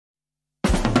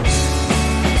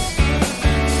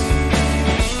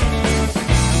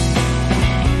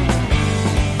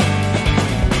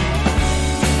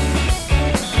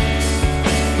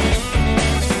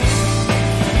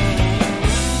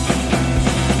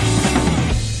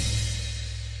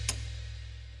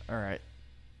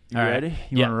You ready?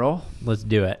 You want to roll? Let's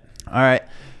do it. All right.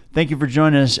 Thank you for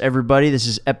joining us, everybody. This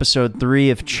is episode 3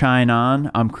 of Cheine On.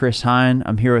 I'm Chris Heine.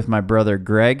 I'm here with my brother,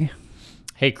 Greg.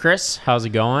 Hey, Chris. How's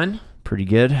it going? Pretty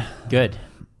good. Good.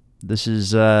 This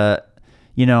is, this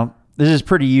is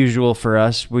pretty usual for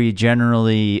us. We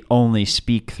generally only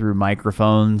speak through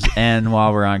microphones and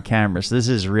while we're on camera. So this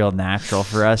is real natural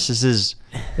for us. This is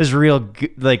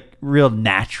real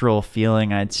natural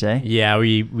feeling, I'd say. Yeah,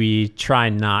 we try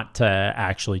not to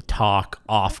actually talk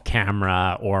off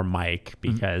camera or mic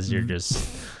because you're just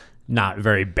not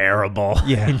very bearable.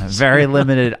 Yeah, very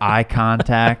limited eye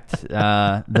contact.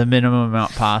 The minimum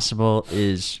amount possible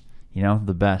is,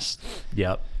 the best.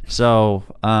 Yep. So,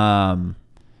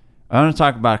 I want to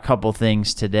talk about a couple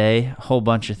things today, a whole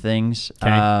bunch of things.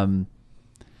 Okay.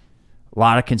 A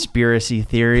lot of conspiracy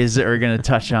theories that we're going to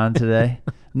touch on today.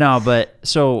 No, but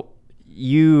so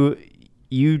you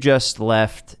just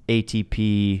left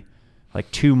ATP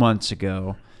like 2 months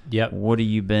ago. Yep. What have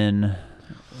you been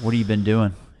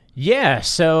doing? Yeah,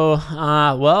 so,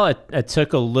 it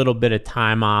took a little bit of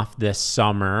time off this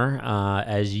summer.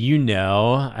 As you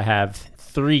know, I have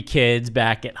 3 kids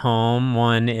back at home.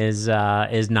 One is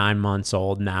 9 months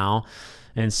old now.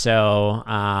 And so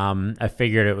I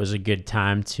figured it was a good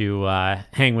time to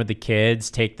hang with the kids,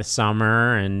 take the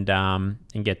summer, and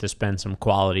get to spend some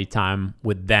quality time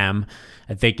with them.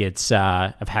 I think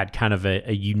I've had kind of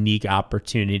a unique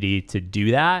opportunity to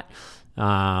do that.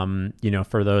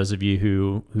 For those of you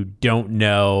who don't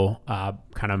know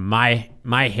kind of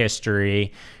my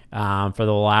history, for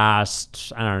the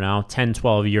last, 10,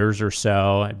 12 years or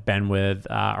so, I've been with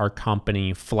our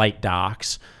company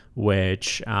Flightdocs,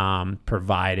 which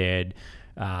provided,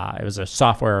 it was a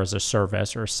software as a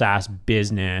service or a SaaS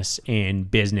business in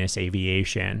business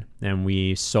aviation. And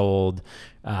we sold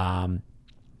kind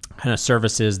of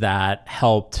services that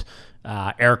helped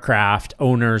aircraft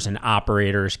owners and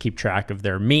operators keep track of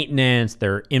their maintenance,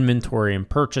 their inventory and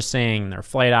purchasing, their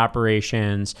flight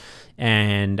operations.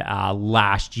 And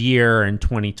last year in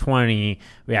 2020,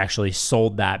 we actually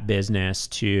sold that business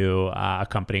to a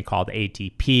company called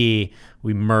ATP.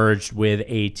 We merged with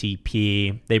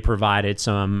ATP. They provided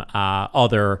some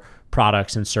other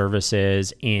products and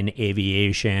services in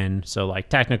aviation, so like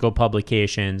technical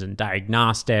publications and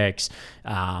diagnostics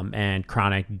and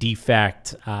chronic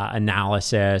defect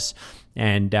analysis.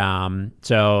 And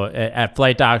so at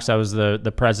Flightdocs, I was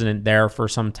the president there for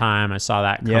some time. I saw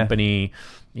that company,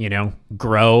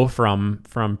 grow from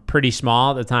pretty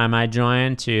small at the time I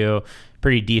joined to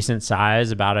pretty decent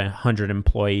size, about 100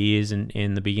 employees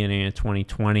in the beginning of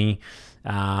 2020.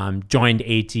 Joined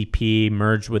ATP,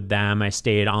 merged with them. I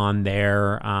stayed on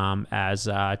there as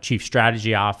chief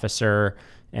strategy officer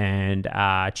and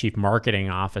chief marketing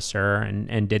officer,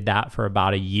 and did that for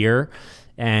about a year,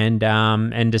 and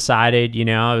decided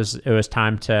it was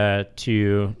time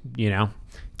to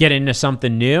get into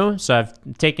something new. So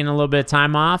I've taken a little bit of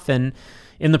time off, and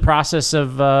in the process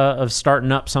of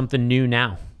starting up something new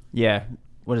now. Yeah.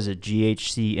 What is it?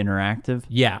 GHC Interactive?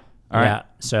 Yeah. All right. Yeah.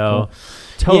 So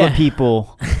tell the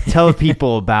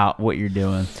people about what you're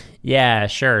doing. Yeah,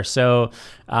 sure. So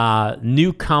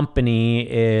new company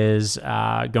is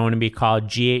going to be called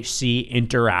GHC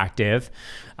Interactive.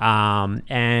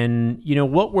 And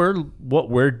what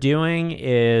we're doing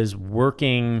is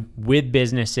working with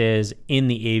businesses in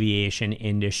the aviation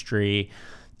industry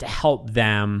to help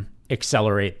them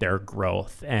accelerate their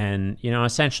growth and,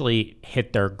 essentially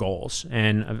hit their goals.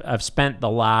 And I've spent the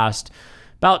last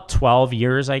about 12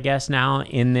 years, I guess, now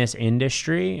in this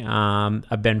industry.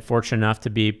 I've been fortunate enough to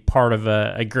be part of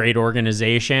a great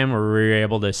organization where we were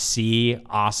able to see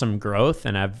awesome growth,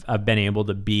 and I've been able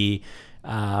to be,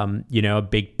 a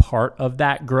big part of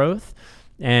that growth.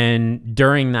 And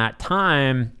during that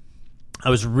time, I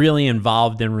was really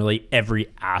involved in really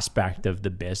every aspect of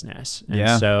the business.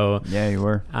 And so, you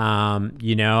were.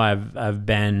 I've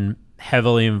been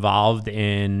heavily involved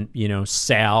in,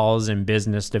 sales and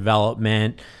business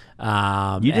development.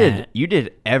 You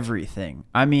did everything.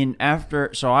 I mean,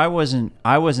 I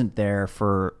wasn't there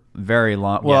for very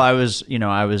long. Well, I was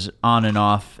on and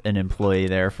off an employee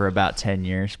there for about 10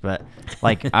 years, but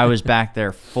I was back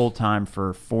there full time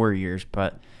for 4 years.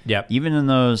 But even in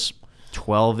those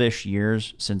 12-ish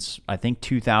years, since I think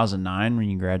 2009 when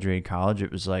you graduated college, it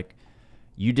was like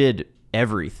you did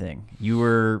everything.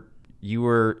 You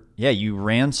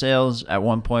ran sales at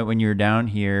one point when you were down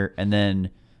here, and then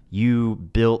you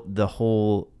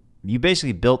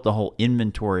basically built the whole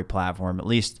inventory platform, at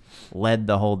least led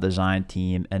the whole design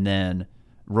team, and then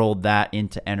rolled that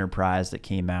into enterprise that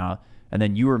came out. And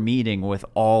then you were meeting with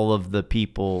all of the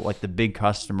people, like the big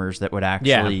customers that would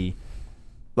actually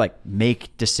like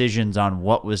make decisions on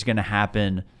what was going to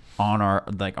happen on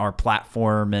our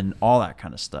platform and all that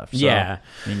kind of stuff. So, I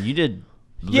mean, you did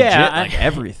legit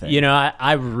everything.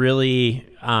 I really,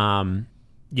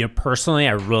 personally,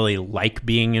 I really like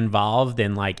being involved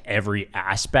in like every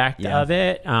aspect of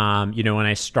it. When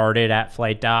I started at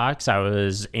Flightdocs, I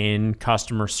was in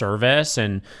customer service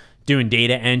and doing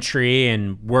data entry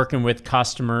and working with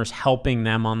customers, helping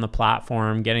them on the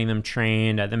platform, getting them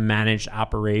trained. I then managed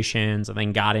operations. I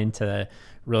then got into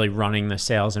really running the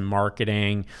sales and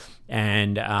marketing.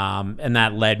 And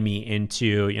that led me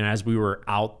into, as we were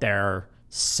out there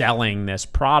selling this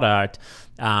product,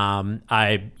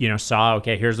 I saw,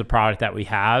 okay, here's the product that we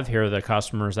have. Here are the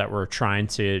customers that we're trying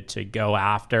to go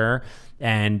after,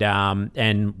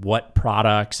 and what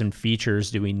products and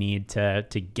features do we need to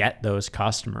get those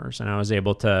customers. And I was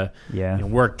able to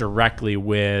work directly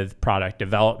with product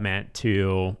development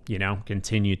to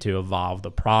continue to evolve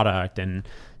the product. And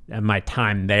my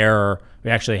time there,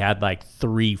 we actually had like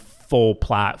 3 full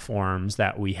platforms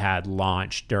that we had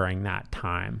launched during that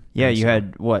time. Yeah, you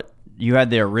had what? You had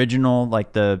the original,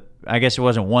 like I guess it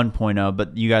wasn't 1.0,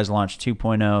 but you guys launched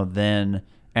 2.0, then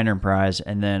Enterprise,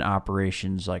 and then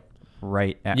Operations, like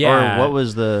right at, or what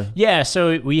was the? Yeah,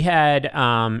 so we had,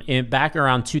 back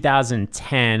around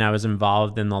 2010, I was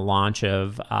involved in the launch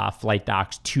of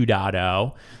Flightdocs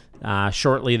 2.0.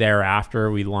 Shortly thereafter,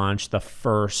 we launched the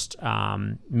first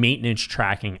maintenance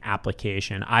tracking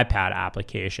application, iPad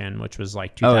application, which was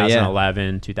like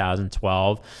 2011,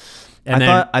 2012. And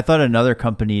I thought another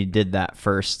company did that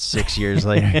first 6 years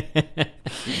later.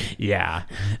 Yeah.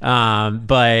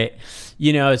 But,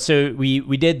 so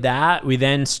we did that. We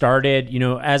then started,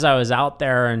 as I was out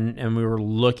there and we were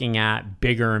looking at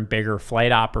bigger and bigger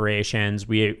flight operations,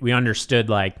 we understood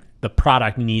like the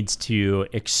product needs to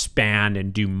expand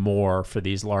and do more for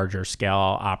these larger scale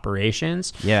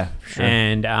operations. Yeah, sure.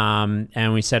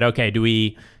 And we said, okay, do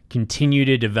we continue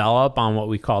to develop on what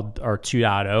we called our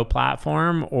 2.0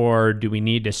 platform, or do we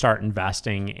need to start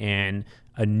investing in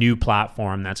a new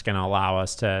platform that's going to allow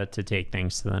us to take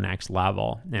things to the next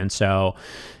level? And so,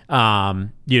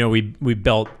 we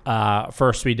built,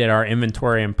 first we did our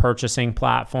inventory and purchasing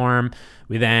platform.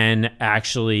 We then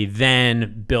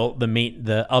built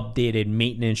the updated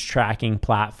maintenance tracking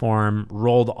platform,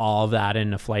 rolled all of that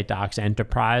into Flightdocs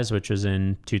Enterprise, which was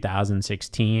in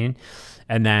 2016.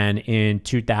 And then in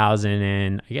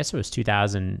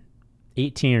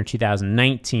 2018 or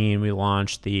 2019, we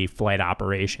launched the flight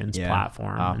operations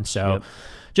platform. And so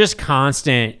just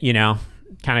constant,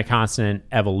 constant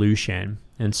evolution.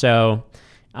 And so,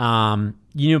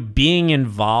 being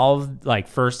involved, like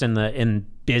first in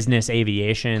business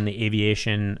aviation, the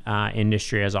aviation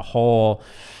industry as a whole,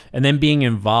 and then being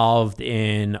involved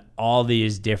in all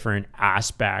these different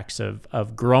aspects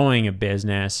of growing a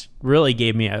business really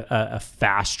gave me a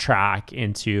fast track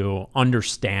into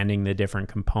understanding the different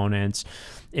components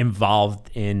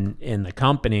involved in the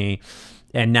company.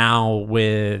 And now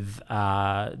with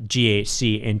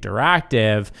GHC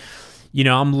Interactive,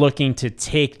 I'm looking to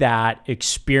take that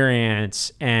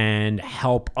experience and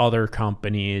help other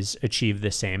companies achieve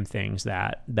the same things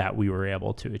that we were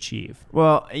able to achieve.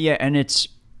 Well, yeah, and it's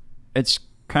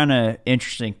kind of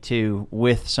interesting too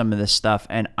with some of this stuff,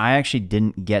 and I actually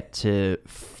didn't get to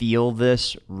feel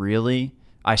this really.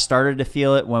 I started to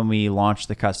feel it when we launched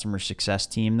the customer success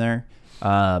team there,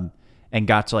 and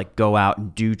got to like go out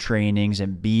and do trainings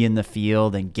and be in the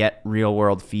field and get real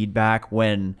world feedback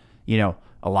when,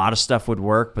 a lot of stuff would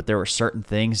work, but there were certain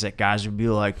things that guys would be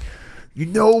like, you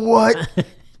know what?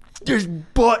 This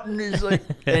button is like,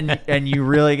 and you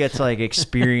really get to like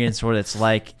experience what it's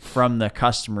like from the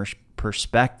customer's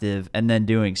perspective. And then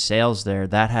doing sales there,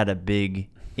 that had a big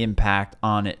impact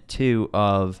on it too,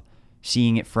 of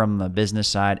seeing it from the business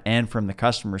side and from the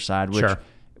customer side, which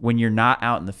when you're not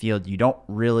out in the field, you don't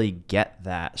really get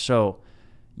that. So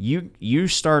you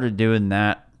started doing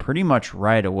that pretty much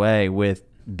right away with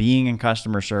being in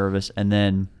customer service, and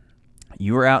then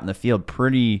you were out in the field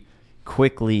pretty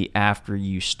quickly after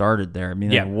you started there. I mean,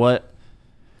 like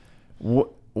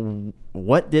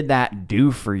what did that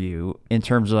do for you in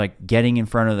terms of like getting in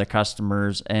front of the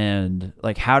customers, and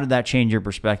like how did that change your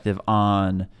perspective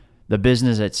on the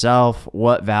business itself,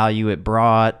 what value it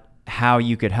brought, how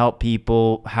you could help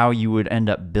people, how you would end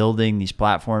up building these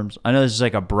platforms? I know this is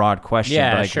like a broad question,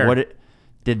 but like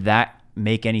did that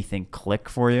make anything click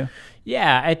for you?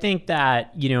 Yeah, I think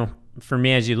that, for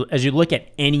me, as you look at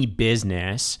any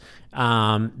business,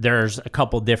 there's a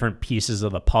couple different pieces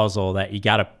of the puzzle that you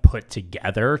got to put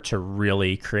together to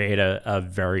really create a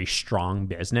very strong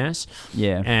business.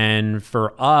 Yeah. And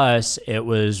for us, it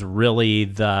was really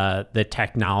the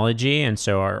technology. And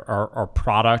so our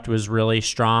product was really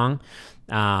strong.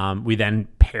 We then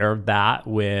paired that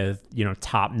with,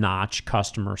 top-notch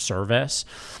customer service.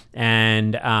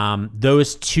 And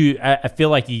those two, I feel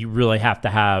like you really have to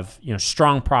have,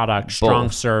 strong product,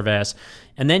 strong service.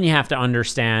 And then you have to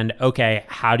understand, okay,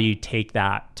 how do you take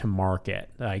that to market?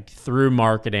 Like through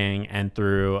marketing and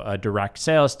through a direct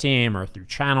sales team or through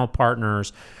channel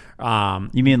partners.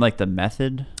 You mean like the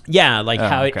method? Yeah, like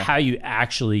how you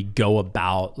actually go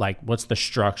about, like what's the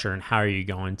structure and how are you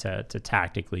going to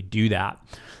tactically do that?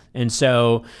 And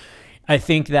so I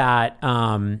think that,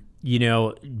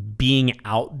 being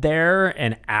out there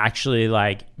and actually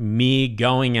like me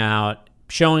going out,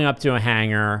 showing up to a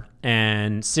hangar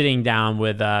and sitting down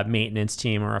with a maintenance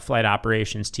team or a flight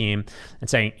operations team and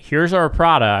saying, here's our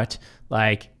product,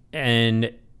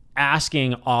 and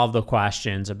asking all the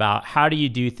questions about how do you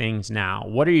do things now?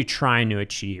 What are you trying to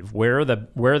achieve? Where are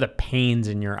the pains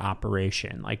in your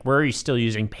operation? Like, where are you still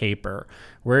using paper?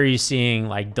 Where are you seeing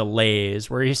like delays?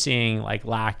 Where are you seeing like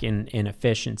lack in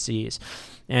efficiencies?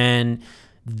 And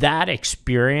that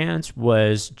experience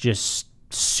was just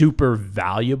super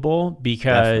valuable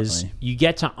because you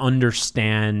get to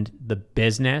understand the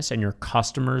business and your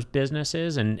customers'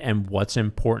 businesses and what's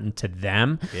important to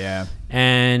them. Yeah.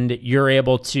 And you're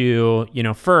able to,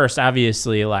 first,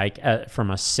 obviously,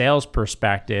 from a sales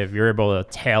perspective, you're able to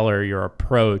tailor your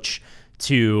approach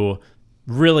to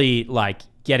really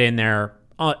get in there,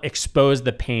 expose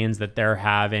the pains that they're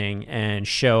having and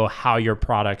show how your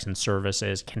products and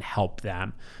services can help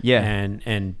them. Yeah.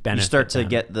 And benefit you start to them.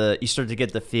 get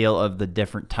the feel of the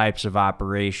different types of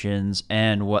operations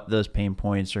and what those pain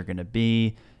points are going to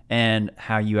be and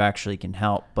how you actually can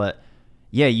help. But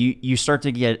yeah, you start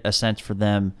to get a sense for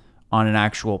them on an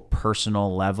actual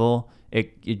personal level.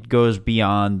 It goes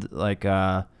beyond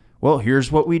well,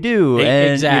 here's what we do.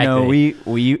 And exactly.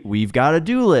 We've got a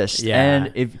do list. Yeah.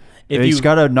 And if it's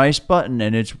got a nice button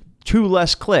and it's 2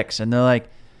 less clicks, and they're like,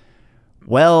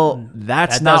 well,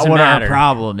 that's not what our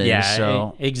problem is. Yeah,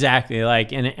 so exactly.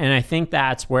 And I think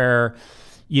that's where,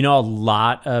 a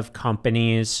lot of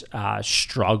companies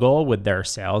struggle with their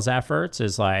sales efforts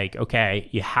is like, okay,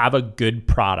 you have a good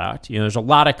product. There's a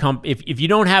lot of if you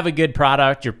don't have a good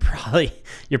product, you're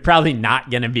probably not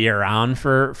going to be around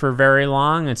for very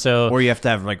long. And so, or you have to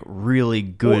have really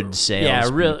good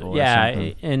sales.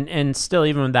 And still,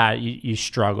 even with that, you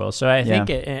struggle. So I think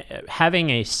having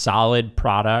a solid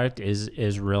product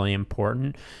is really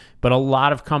important. But a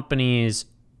lot of companies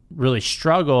really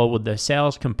struggle with the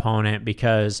sales component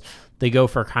because they go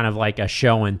for kind of like a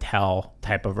show and tell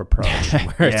type of approach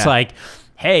where it's like,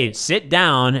 hey, sit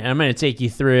down and I'm going to take you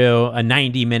through a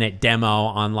 90-minute demo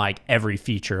on every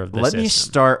feature of the system. Let me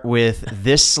start with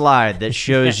this slide that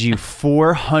shows you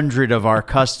 400 of our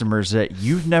customers that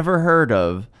you've never heard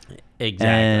of. Exactly.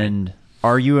 And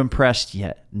are you impressed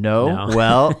yet? No?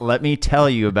 Well, let me tell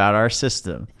you about our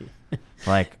system.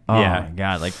 My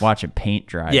God, like watching paint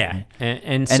dry. Yeah.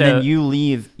 And so, then you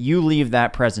leave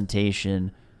that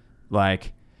presentation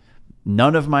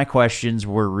none of my questions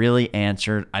were really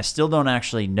answered. I still don't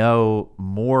actually know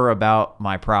more about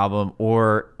my problem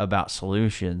or about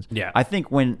solutions. Yeah. I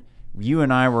think when you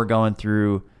and I were going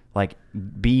through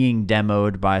being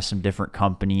demoed by some different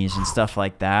companies and stuff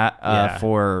like that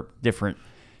for different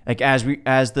as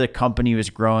the company was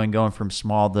growing, going from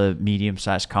small to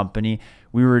medium-sized company,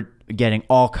 we were getting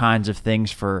all kinds of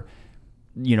things for,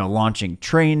 launching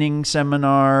training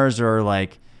seminars or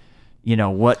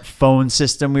what phone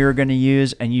system we were going to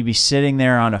use. And you'd be sitting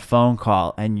there on a phone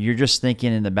call and you're just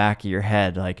thinking in the back of your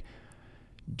head,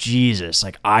 Jesus,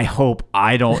 I hope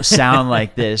I don't sound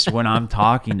like this when I'm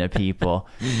talking to people.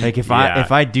 If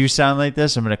I do sound like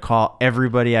this, I'm going to call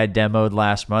everybody I demoed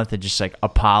last month and just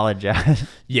apologize.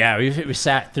 Yeah, we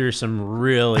sat through some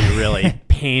really, really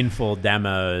painful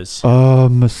demos.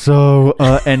 And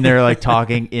they're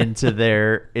talking into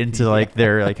their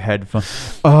headphones.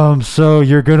 So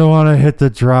you're going to want to hit the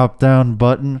drop down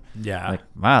button. Yeah.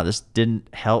 Wow, this didn't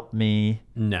help me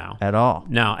at all.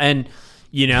 No. And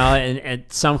and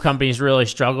some companies really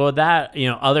struggle with that.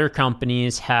 Other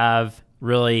companies have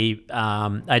really,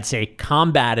 I'd say,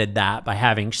 combated that by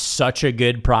having such a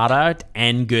good product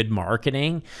and good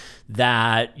marketing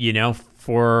that,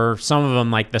 for some of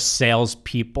them, the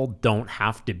salespeople don't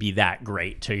have to be that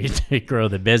great to grow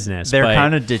the business. They're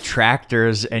kind of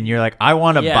detractors, and you're like, I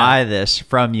want to buy this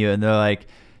from you. And they're like,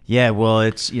 Yeah, well,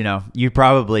 it's, you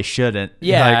probably shouldn't.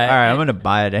 Yeah. Like, all right, I'm going to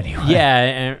buy it anyway. Yeah,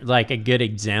 and like a good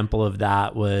example of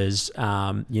that was,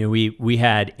 we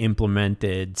had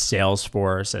implemented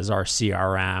Salesforce as our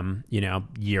CRM,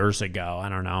 years ago. I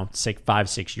don't know,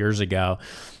 5-6 years ago.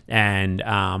 And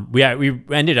we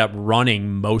ended up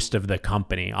running most of the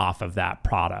company off of that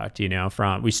product.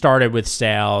 We started with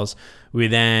sales. We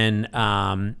then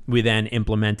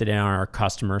implemented it on our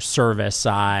customer service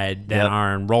side, then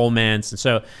our enrollments, and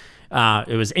so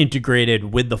it was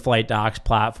integrated with the Flightdocs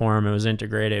platform. It was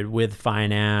integrated with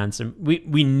finance, and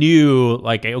we knew,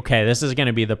 like, okay, this is going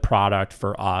to be the product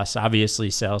for us. Obviously,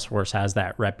 Salesforce has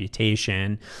that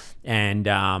reputation, and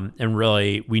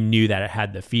really we knew that it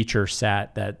had the feature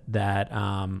set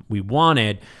that we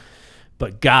wanted.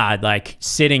 But God, like,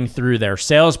 sitting through their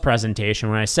sales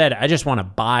presentation, when I said, I just want to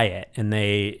buy it, and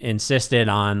they insisted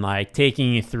on like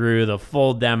taking you through the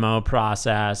full demo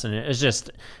process, and it was just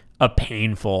a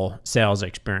painful sales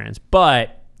experience.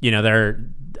 But, they're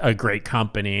a great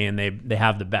company, and they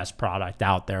have the best product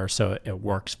out there, so it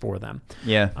works for them.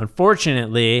 Yeah.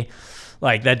 Unfortunately,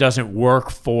 like, that doesn't work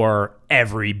for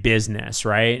every business,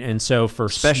 right? And so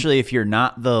especially if you're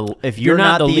not the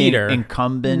leader,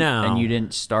 incumbent, and you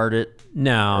didn't start it.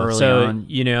 No. Early So,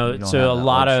 on, so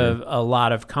a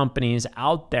lot of companies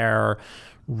out there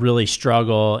really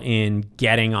struggle in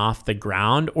getting off the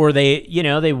ground, or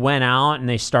they went out and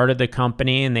they started the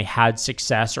company and they had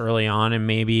success early on, and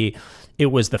maybe it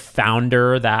was the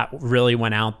founder that really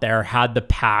went out there, had the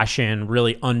passion,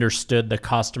 really understood the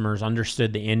customers,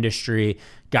 understood the industry,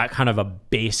 got kind of a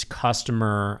base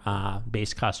customer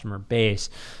base.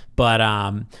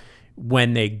 But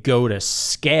when they go to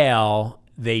scale,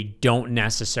 they don't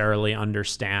necessarily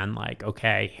understand, like,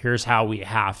 okay, here's how we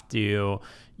have to,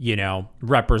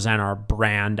 represent our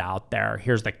brand out there.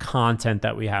 Here's the content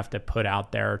that we have to put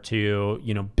out there to,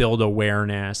 build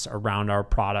awareness around our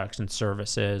products and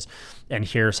services. And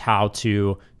here's how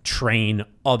to train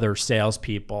other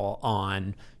salespeople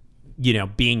on,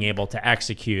 being able to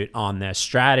execute on this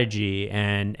strategy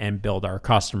and build our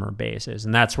customer bases.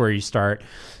 And that's where you start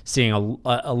seeing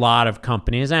a lot of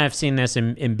companies. And I've seen this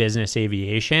in business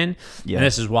aviation. Yeah. And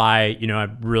this is why, I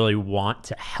really want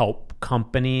to help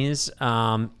companies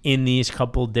in these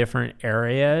couple different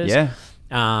areas. Yeah.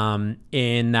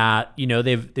 In that,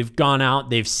 they've gone out,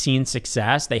 they've seen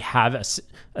success, they have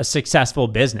a successful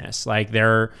business. Like,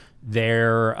 they're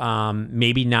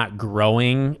maybe not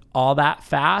growing all that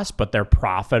fast, but they're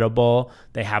profitable.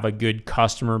 They have a good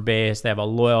customer base. They have a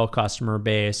loyal customer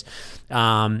base,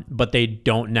 but they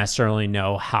don't necessarily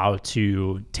know how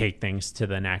to take things to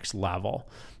the next level.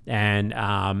 And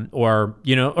or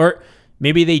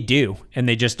maybe they do, and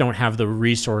they just don't have the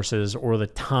resources or the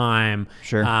time,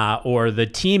 or the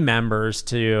team members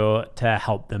to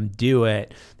help them do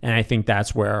it. And I think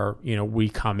that's where, we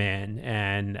come in,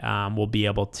 and we'll be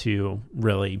able to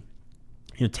really,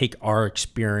 take our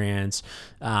experience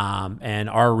and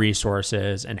our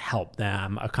resources and help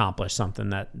them accomplish something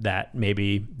that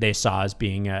maybe they saw as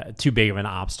being too big of an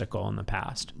obstacle in the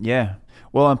past. Yeah.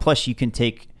 Well, and plus you can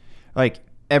take, like,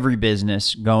 every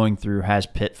business going through has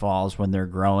pitfalls when they're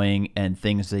growing, and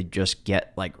things they just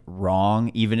get, like, wrong,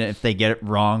 even if they get it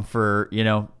wrong for,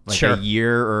 a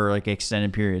year or like an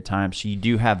extended period of time. So you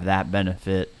do have that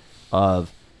benefit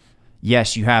of,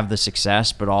 yes, you have the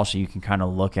success, but also you can kind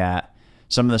of look at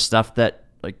some of the stuff that,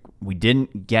 like, we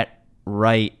didn't get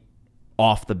right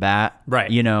off the bat, right?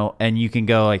 And you can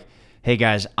go, like, hey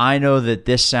guys, I know that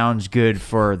this sounds good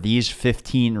for these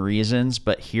 15 reasons,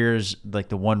 but here's, like,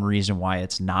 the one reason why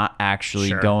it's not actually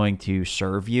going to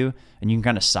serve you. And you can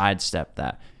kind of sidestep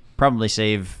that. Probably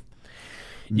save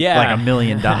like $1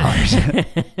 million.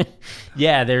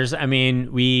 Yeah,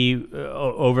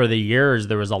 over the years,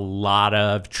 there was a lot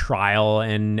of trial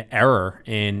and error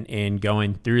in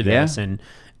going through this. Yeah. And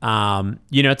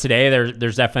today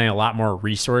there's definitely a lot more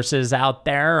resources out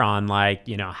there on, like,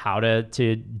 how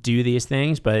to do these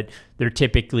things, but they're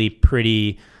typically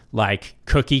pretty, like,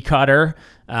 cookie cutter.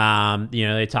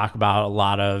 They talk about a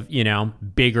lot of,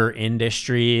 bigger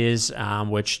industries,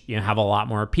 which, have a lot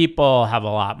more people, have a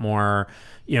lot more,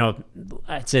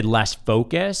 I'd say less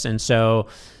focus. And so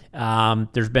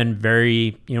there's been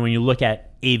very, when you look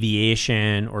at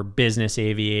aviation or business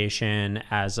aviation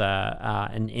as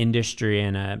an industry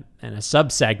and a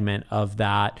subsegment of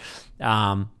that,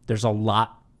 there's a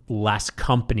lot less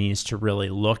companies to really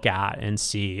look at and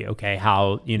see, okay,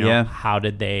 how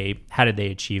did they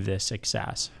achieve this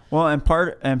success? Well, and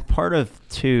part of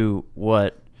too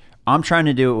what I'm trying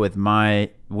to do it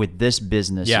with this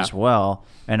business as well,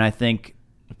 and I think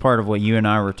part of what you and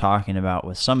I were talking about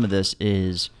with some of this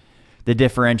is the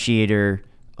differentiator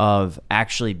of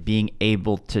actually being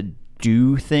able to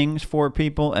do things for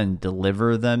people and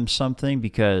deliver them something,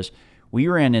 because we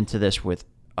ran into this with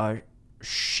a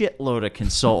shitload of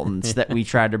consultants that we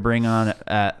tried to bring on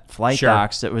at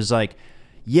Flightdocs. That was like,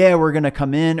 yeah, we're going to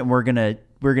come in and we're going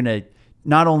to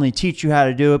not only teach you how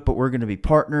to do it, but we're going to be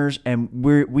partners, and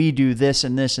we do this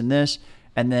and this and this.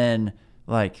 And then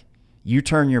like you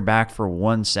turn your back for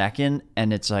 1 second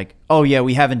and it's like, oh yeah,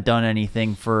 we haven't done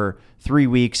anything for 3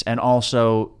 weeks. And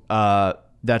also,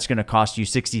 that's going to cost you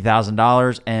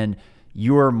 $60,000, and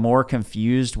you're more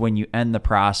confused when you end the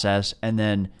process. And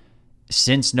then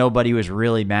since nobody was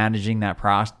really managing that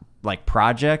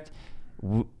project,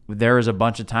 there was a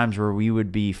bunch of times where we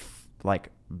would be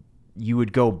you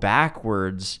would go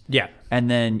backwards, and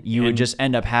then you would just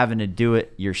end up having to do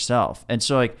it yourself. And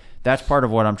so like that's part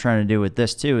of what I'm trying to do with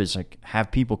this too, is like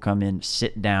have people come in,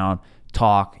 sit down,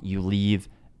 talk, you leave,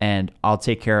 and I'll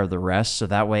take care of the rest. So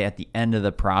that way at the end of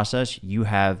the process, you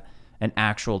have an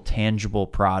actual tangible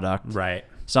product, right?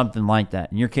 Something like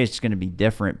that. In your case, it's going to be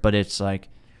different, but it's like,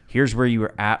 here's where you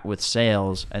were at with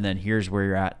sales, and then here's where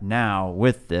you're at now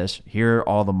with this. Here are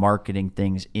all the marketing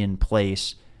things in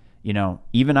place. You know,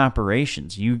 even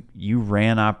operations. You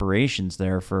ran operations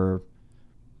there for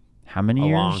how many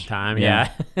years? A long time,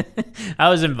 yeah. I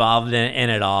was involved in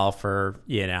it all for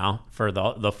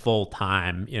the full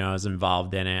time. I was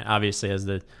involved in it. Obviously, as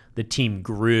the team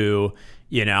grew,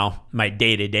 my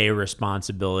day-to-day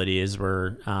responsibilities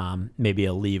were maybe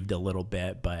alleviated a little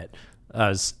bit, but I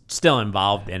was still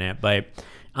involved in it. But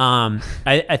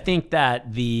I think that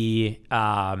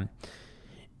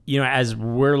as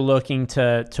we're looking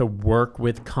to work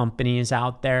with companies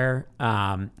out there,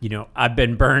 I've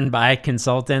been burned by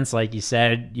consultants, like you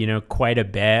said, quite a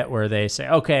bit, where they say,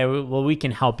 okay, well, we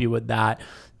can help you with that.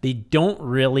 They don't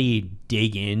really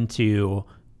dig into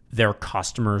their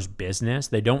customer's business.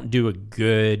 They don't do a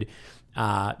good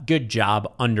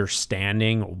job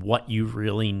understanding what you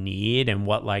really need and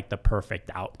what like the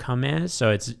perfect outcome is.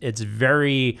 So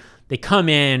they come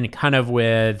in kind of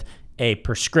with a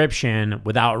prescription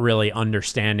without really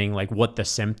understanding like what the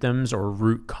symptoms or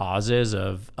root causes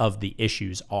of the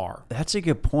issues are. That's a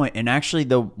good point. And actually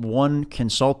the one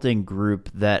consulting group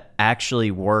that actually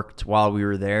worked while we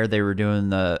were there, they were doing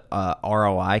the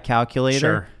ROI calculator.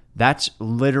 Sure. That's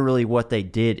literally what they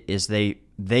did, is they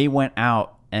went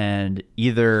out and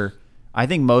either, I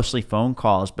think mostly phone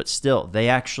calls, but still they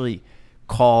actually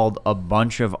called a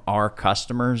bunch of our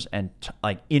customers and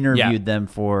interviewed them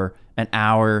for an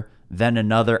hour, then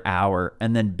another hour.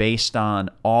 And then based on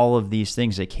all of these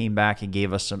things, they came back and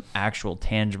gave us some actual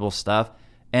tangible stuff.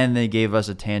 And they gave us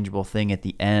a tangible thing at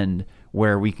the end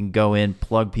where we can go in,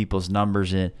 plug people's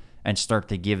numbers in, and start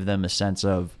to give them a sense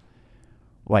of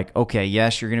like, okay,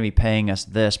 yes, you're going to be paying us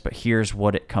this, but here's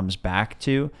what it comes back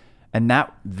to. And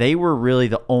that they were really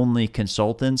the only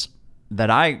consultants that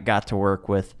I got to work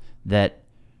with that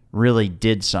really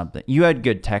did something. You had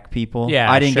good tech people.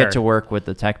 Yeah, I didn't get to work with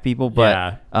the tech people,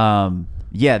 but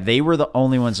they were the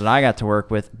only ones that I got to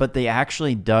work with, but they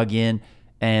actually dug in,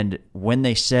 and when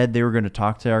they said they were going to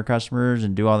talk to our customers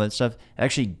and do all that stuff, they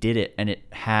actually did it, and it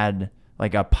had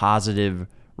like a positive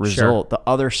result. The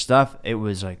other stuff, it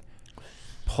was like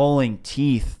pulling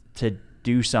teeth to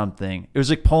do something. It was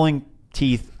like pulling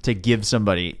teeth to give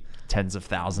somebody tens of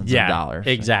thousands of dollars.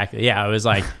 Exactly. Yeah. It was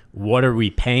like, what are we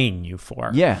paying you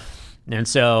for? Yeah. And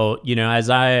so, as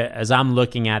I'm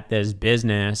looking at this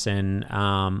business and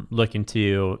looking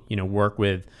to, work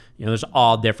with, there's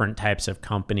all different types of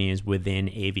companies within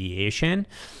aviation.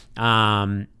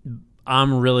 I'm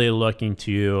really looking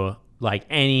to, like,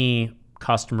 any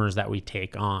customers that we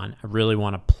take on, I really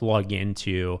want to plug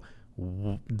into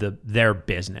their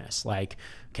business. Like,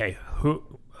 okay,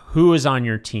 who is on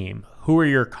your team? Who are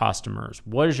your customers?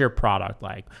 What is your product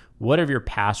like? What have your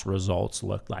past results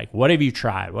looked like? What have you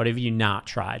tried? What have you not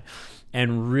tried?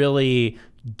 And really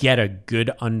get a good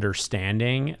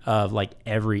understanding of like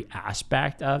every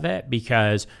aspect of it,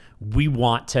 because we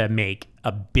want to make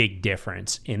a big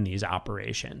difference in these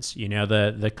operations.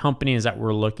 The companies that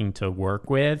we're looking to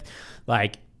work with,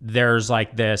 like there's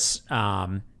like this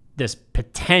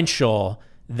potential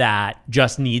that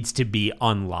just needs to be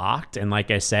unlocked. And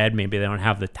like I said, maybe they don't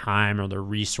have the time or the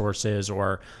resources,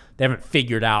 or they haven't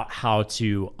figured out how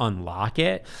to unlock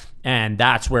it. And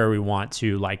that's where we want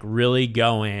to like really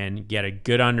go in, get a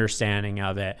good understanding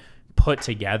of it, put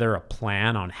together a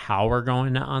plan on how we're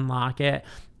going to unlock it,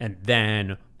 and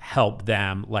then help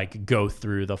them like go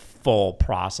through the full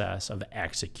process of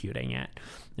executing it.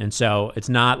 And so it's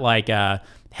not like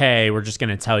hey, we're just going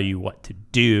to tell you what to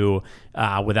do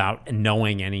without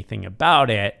knowing anything about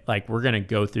it. Like, we're going to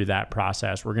go through that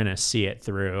process. We're going to see it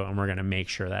through, and we're going to make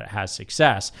sure that it has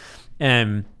success.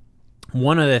 And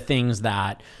one of the things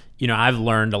that, I've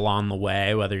learned along the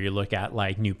way, whether you look at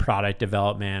like new product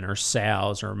development or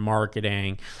sales or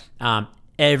marketing,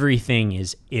 everything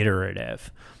is iterative.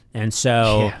 And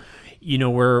so,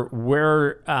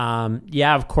 we're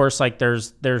of course, like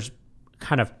there's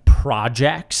kind of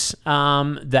projects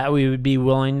that we would be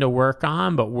willing to work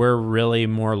on, but we're really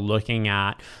more looking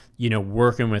at,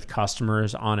 working with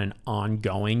customers on an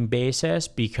ongoing basis,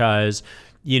 because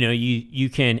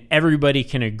everybody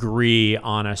can agree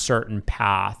on a certain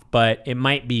path, but it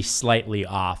might be slightly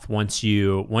off once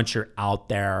you're out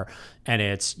there and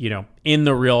it's, in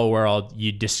the real world,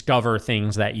 you discover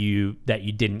things that you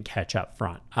didn't catch up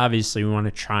front. Obviously, we want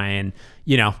to try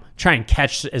and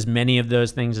catch as many of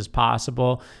those things as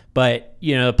possible, but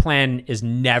the plan is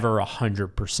never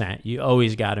 100%. You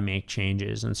always got to make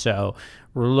changes. And so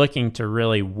we're looking to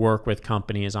really work with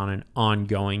companies on an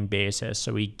ongoing basis.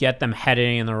 So we get them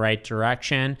heading in the right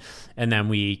direction, and then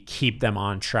we keep them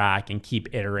on track and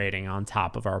keep iterating on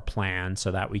top of our plan so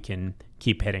that we can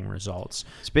keep hitting results.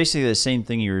 It's basically the same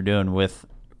thing you were doing with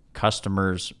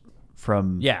customers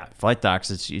from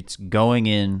Flightdocs. It's going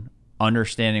in,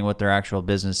 understanding what their actual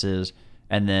business is,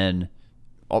 and then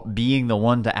being the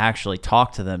one to actually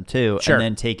talk to them too, and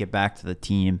then take it back to the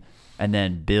team, and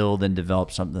then build and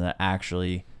develop something that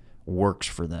actually works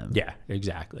for them. Yeah,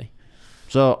 exactly.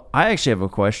 So I actually have a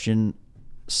question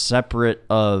separate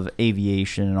of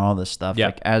aviation and all this stuff. Yep.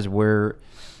 Like, as we're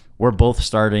both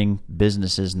starting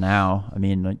businesses now, I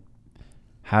mean, like,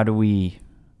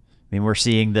 we're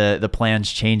seeing the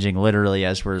plans changing literally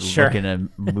as we're looking to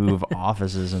move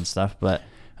offices and stuff, but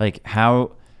like,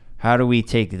 how do we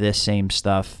take this same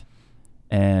stuff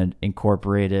and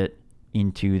incorporate it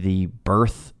into the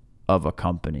birth of a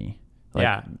company? Like,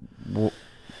 I mean,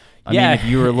 if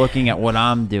you were looking at what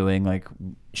I'm doing, like...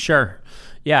 Sure.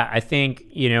 Yeah, I think,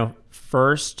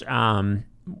 first,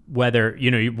 whether,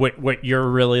 what you're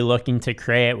really looking to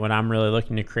create, what I'm really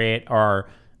looking to create are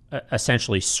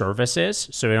essentially services.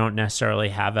 So we don't necessarily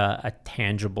have a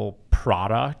tangible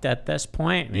product at this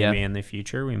point. Maybe in the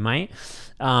future we might.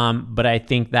 But I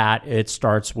think that it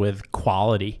starts with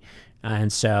quality.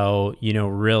 And so,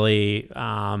 really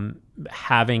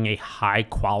having a high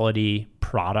quality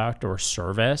product or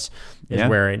service is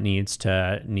where it needs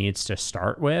to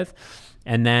start with.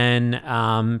 And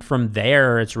then from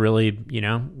there, it's really,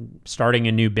 starting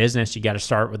a new business, you got to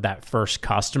start with that first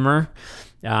customer.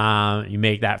 You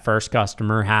make that first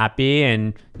customer happy,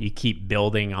 and you keep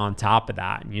building on top of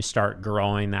that, and you start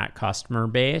growing that customer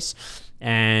base,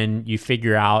 and you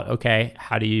figure out, okay,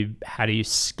 how do you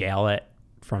scale it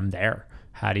from there?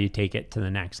 How do you take it to the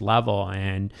next level?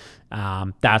 And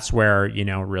that's where,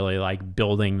 really like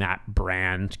building that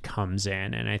brand comes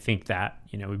in. And I think that,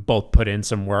 we both put in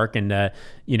some work into,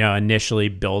 initially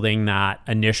building that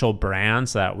initial brand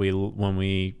so that when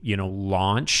we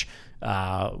launch,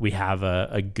 we have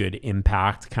a good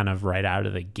impact kind of right out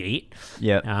of the gate.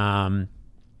 Yeah.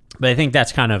 But I think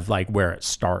that's kind of like where it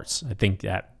starts. I think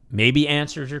that maybe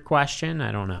answers your question.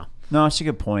 I don't know. No, it's a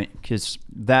good point, because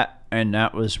that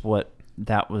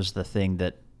was the thing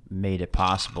that made it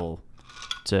possible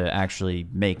to actually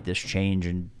make this change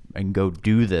and go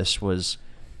do this was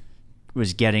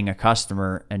getting a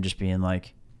customer and just being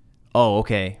like, oh,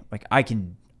 okay, like I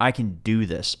can do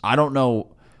this. I don't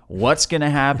know what's going to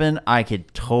happen. I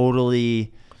could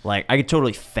totally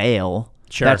fail.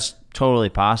 Sure. That's totally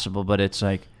possible, but it's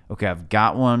like, okay, I've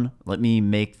got one. Let me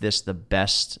make this the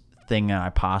best thing I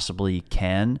possibly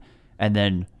can, and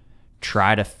then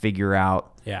try to figure out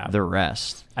the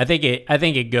rest. I think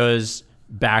it goes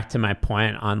back to my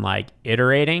point on like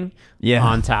iterating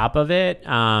on top of it.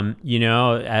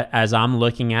 As I'm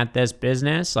looking at this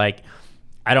business, like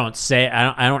I don't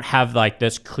have like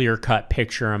this clear-cut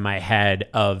picture in my head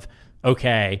of,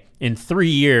 okay, in 3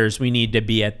 years we need to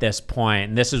be at this point,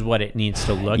 and this is what it needs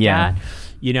to look at.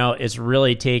 It's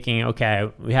really taking,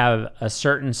 okay, we have a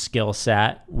certain skill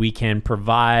set, we can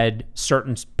provide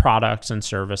certain products and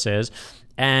services,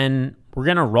 and we're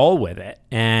going to roll with it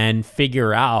and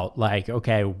figure out like,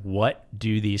 okay, what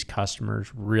do these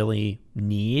customers really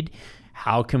need?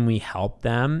 How can we help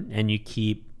them? And you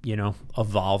keep,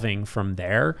 evolving from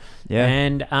there. Yeah.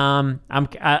 And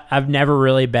I've never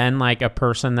really been like a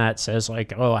person that says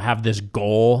like, oh, I have this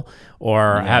goal,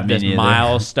 or I have this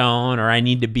milestone, or I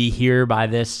need to be here by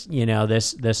this,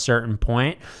 this certain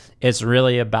point. It's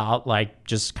really about like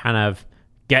just kind of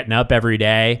getting up every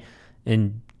day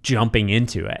and jumping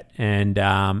into it. And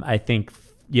I think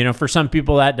for some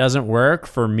people that doesn't work.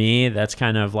 For me, that's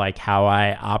kind of like how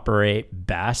I operate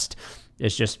best.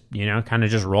 It's just, kind of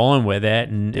just rolling with it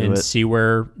and see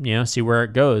where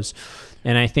it goes.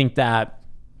 And I think that,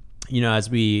 as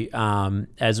we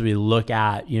look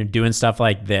at, doing stuff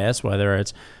like this, whether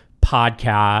it's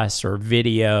podcasts or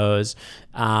videos,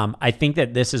 I think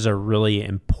that this is a really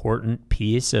important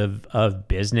piece of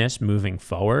business moving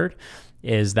forward,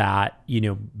 is that,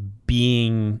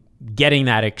 getting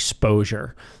that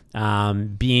exposure,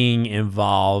 being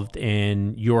involved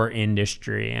in your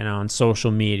industry and on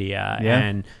social media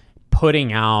and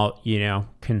putting out,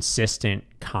 consistent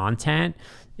content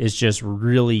is just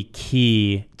really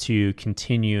key to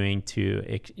continuing to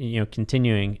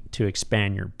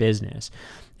expand your business.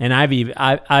 And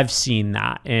I've seen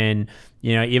that. And,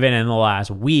 even in the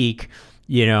last week,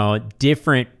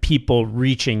 different people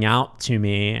reaching out to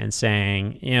me and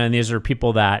saying, and these are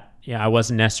people that, I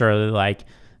wasn't necessarily like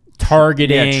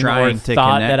targeting or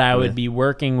thought that I would be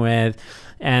working with.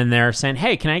 And they're saying,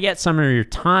 hey, can I get some of your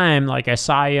time? Like, I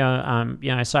saw you,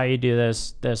 I saw you do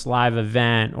this live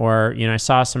event, or, I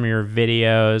saw some of your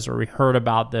videos, or we heard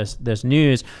about this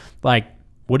news. Like,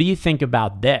 what do you think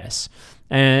about this?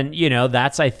 And,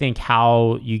 that's, I think,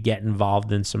 how you get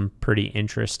involved in some pretty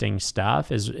interesting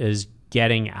stuff is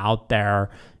getting out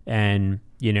there and,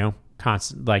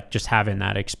 constant, like just having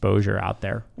that exposure out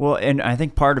there. Well, and I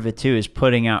think part of it too is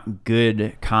putting out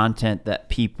good content that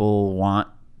people want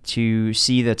to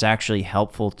see, that's actually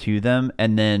helpful to them,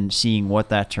 and then seeing what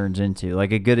that turns into.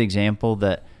 Like, a good example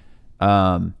that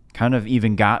kind of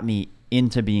even got me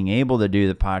into being able to do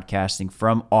the podcasting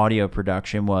from audio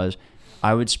production was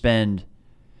I would spend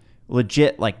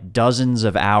legit like dozens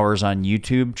of hours on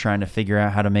YouTube trying to figure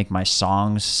out how to make my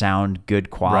songs sound good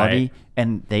quality. Right.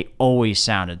 And they always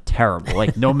sounded terrible.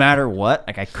 Like, no matter what,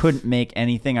 like I couldn't make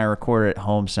anything I recorded at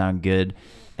home sound good.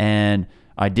 And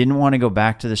I didn't want to go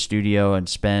back to the studio and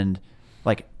spend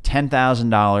like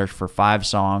 $10,000 for 5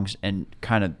 songs and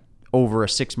kind of over a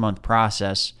 6-month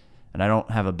process. And I don't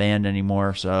have a band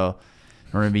anymore, so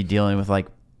I'm going to be dealing with like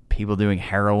people doing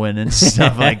heroin and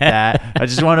stuff like that. I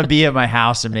just want to be at my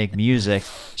house and make music.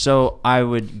 So I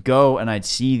would go and I'd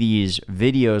see these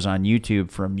videos on YouTube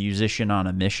from Musician on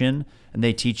a Mission, and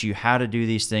they teach you how to do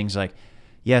these things. Like,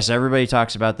 yes, everybody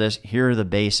talks about this. Here are the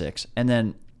basics. And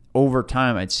then over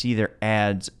time, I'd see their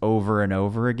ads over and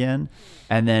over again.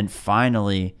 And then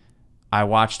finally, I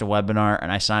watched a webinar and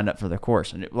I signed up for the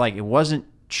course. And it wasn't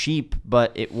cheap,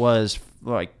 but it was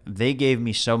like they gave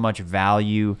me so much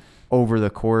value over the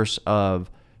course of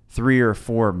 3 or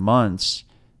 4 months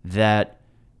that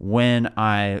when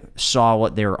I saw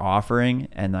what they were offering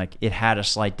and like it had a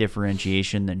slight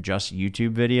differentiation than just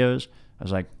YouTube videos, I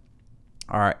was like,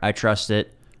 all right, I trust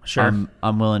it. Sure.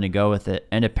 I'm willing to go with it.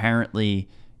 And apparently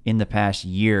in the past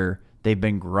year, they've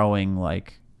been growing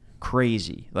like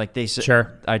crazy. Like they said,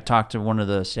 sure. I talked to one of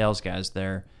the sales guys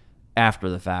there after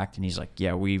the fact, and he's like,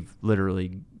 yeah, we've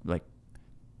literally like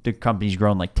the company's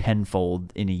grown like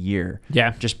tenfold in a year.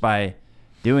 Yeah. Just by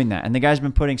doing that. And the guy's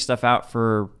been putting stuff out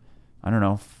for, I don't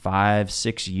know,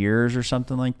 5-6 years or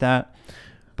something like that.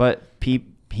 But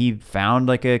he found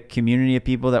like a community of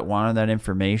people that wanted that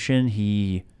information.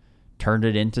 He turned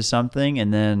it into something,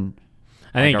 and then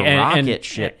I think a rocket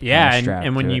ship. Yeah,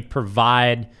 and when you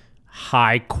provide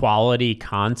high quality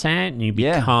content and you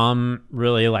become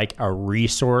really like a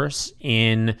resource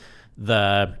in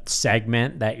the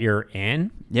segment that you're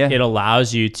in, it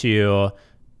allows you to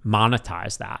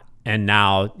monetize that. And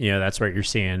now, that's what you're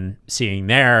seeing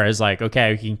there is like,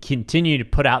 okay, we can continue to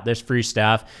put out this free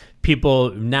stuff. People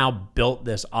now built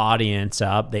this audience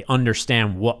up. They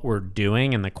understand what we're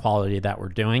doing and the quality that we're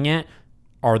doing it.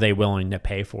 Are they willing to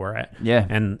pay for it? Yeah.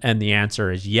 And the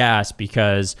answer is yes,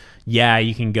 because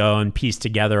you can go and piece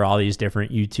together all these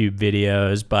different YouTube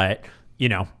videos, but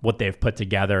what they've put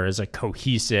together is a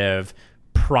cohesive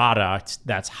product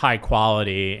that's high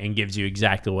quality and gives you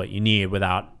exactly what you need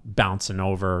without bouncing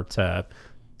over to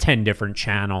 10 different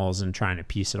channels and trying to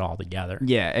piece it all together.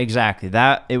 Yeah, exactly.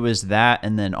 It was that,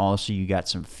 and then also you got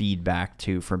some feedback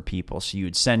too from people. So you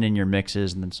would send in your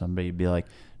mixes, and then somebody would be like,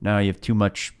 no, you have too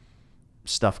much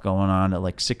stuff going on at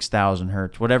like 6,000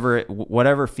 hertz.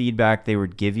 Whatever feedback they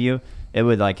would give you, it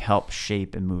would like help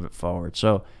shape and move it forward.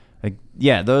 So like,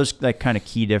 those like kind of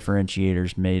key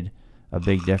differentiators made a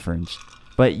big difference.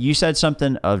 But you said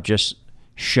something of just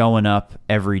showing up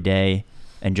every day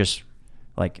and just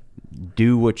like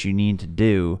do what you need to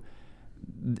do.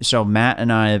 So Matt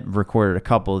and I recorded a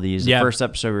couple of these. The first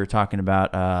episode we were talking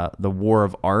about The War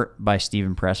of Art by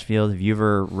Stephen Pressfield. Have you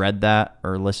ever read that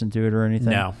or listened to it or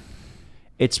anything? No.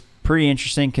 It's pretty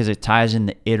interesting because it ties in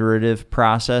the iterative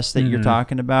process that you're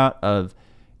talking about of,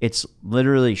 It's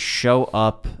literally show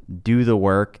up, do the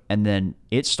work, and then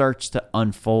it starts to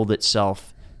unfold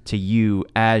itself to you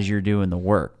as you're doing the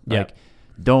work. Like,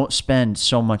 don't spend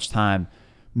so much time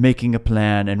making a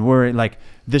plan and worrying like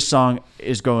this song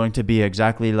is going to be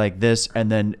exactly like this,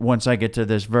 and then once I get to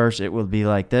this verse it will be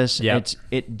like this.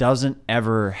 It doesn't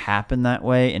ever happen that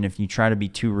way. And if you try to be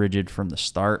too rigid from the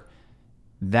start,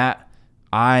 that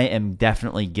I am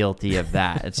definitely guilty of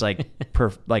that. It's like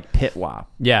like pit wop.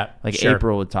 Like sure.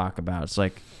 April would talk about. It's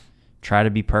like try to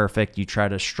be perfect. You try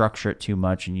to structure it too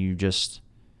much, and you just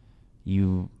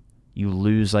you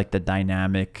lose like the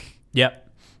dynamic.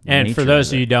 And for those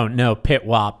of you who don't know, pit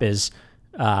wop is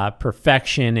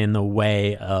perfection in the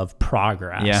way of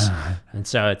progress. And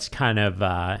so it's kind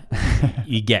of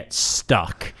you get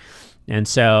stuck. And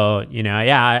so, you know,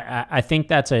 I think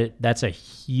that's a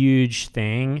huge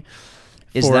thing.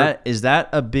 Is that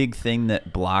a big thing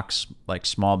that blocks like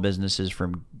small businesses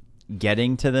from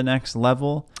getting to the next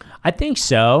level? I think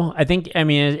so. I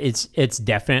mean, it's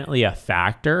definitely a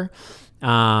factor.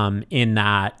 In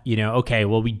that, you know, okay,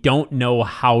 well, we don't know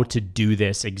how to do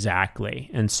this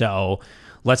exactly. And so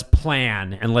let's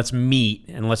plan and let's meet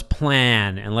and let's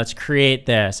plan and let's create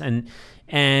this.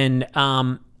 And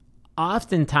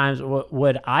oftentimes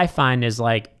what I find is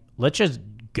like, let's just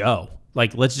go.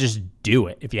 Like, let's just do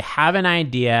it. If you have an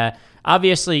idea,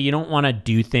 obviously you don't want to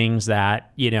do things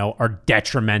that, you know, are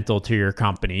detrimental to your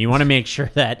company. You want to make sure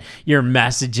that you're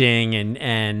messaging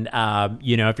and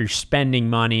you know, if you're spending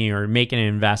money or making an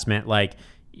investment, like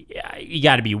you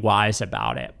got to be wise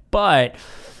about it. But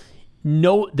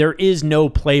no, there is no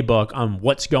playbook on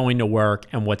what's going to work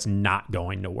and what's not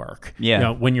going to work. You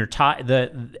know, when you're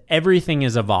everything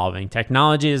is evolving.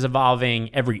 Technology is evolving.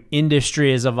 Every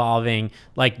industry is evolving.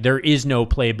 Like, there is no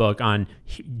playbook on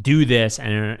do this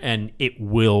and it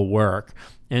will work.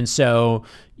 And so,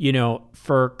 you know,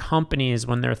 for companies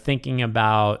when they're thinking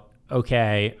about,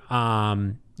 okay,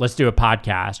 let's do a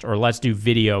podcast, or let's do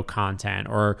video content,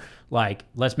 or like,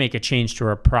 let's make a change to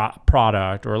our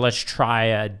product, or let's try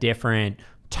a different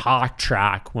talk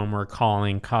track when we're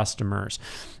calling customers.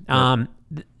 I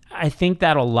think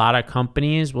that a lot of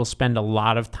companies will spend a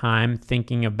lot of time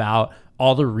thinking about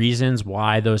all the reasons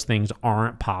why those things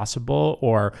aren't possible,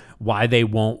 or why they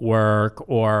won't work,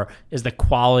 or is the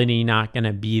quality not going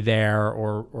to be there,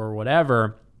 or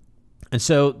whatever. And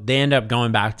so they end up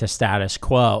going back to status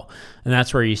quo. And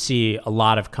that's where you see a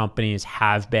lot of companies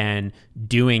have been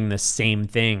doing the same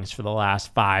things for the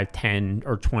last 5, 10,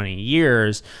 or 20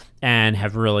 years and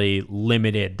have really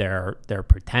limited their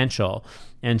potential.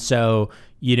 And so,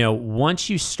 you know, once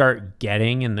you start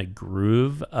getting in the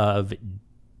groove of,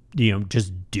 you know,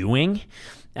 just doing,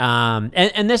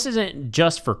 and this isn't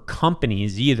just for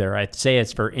companies either. I'd say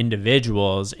it's for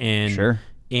individuals in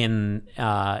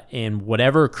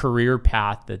whatever career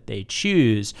path that they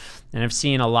choose. And I've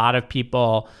seen a lot of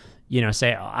people, you know,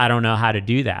 say, I don't know how to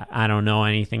do that. I don't know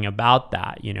anything about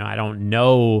that. You know, I don't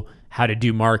know how to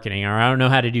do marketing, or I don't know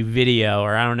how to do video,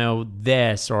 or I don't know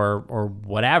this, or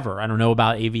whatever. I don't know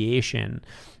about aviation.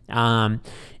 And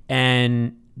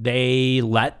they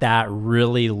let that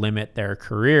really limit their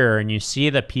career. And you see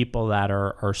the people that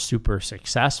are super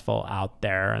successful out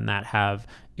there and that have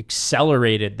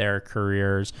accelerated their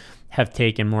careers have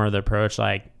taken more of the approach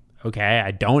like, okay,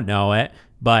 I don't know it,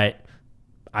 but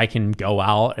I can go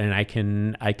out and I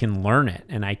can learn it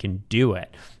and I can do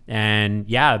it. And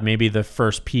yeah, maybe the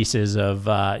first pieces of,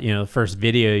 you know, the first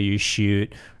video you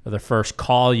shoot, or the first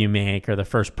call you make, or the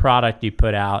first product you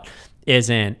put out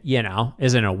isn't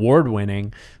award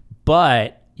winning,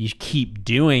 but you keep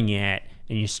doing it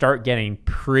and you start getting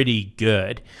pretty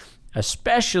good.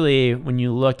 Especially when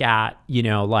you look at, you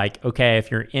know, like, okay, if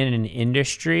you're in an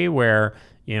industry where,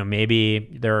 you know,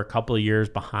 maybe they're a couple of years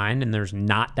behind and there's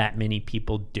not that many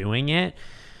people doing it,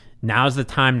 now's the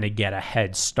time to get a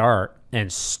head start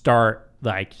and start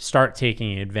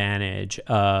taking advantage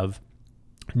of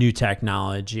new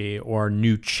technology or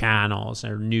new channels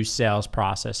or new sales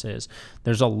processes.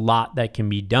 There's a lot that can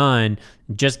be done.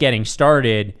 Just getting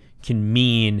started can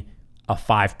mean a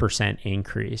 5%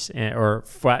 increase, or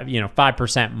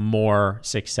 5% more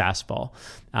successful.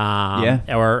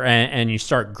 And you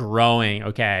start growing.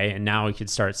 Okay, and now we could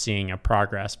start seeing a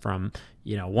progress from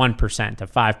 1% to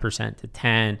 5% to 10%,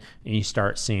 and you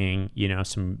start seeing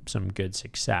some good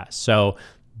success. So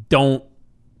don't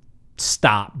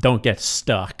stop. Don't get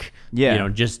stuck.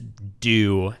 Just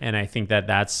do. And I think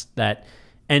that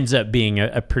ends up being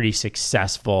a pretty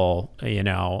successful,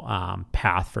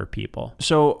 path for people.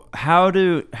 So how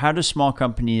do small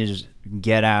companies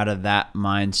get out of that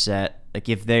mindset? Like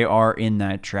if they are in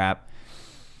that trap,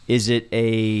 is it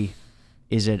a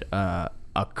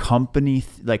a company,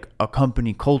 like a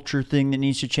company culture thing that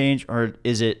needs to change? Or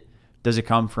does it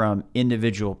come from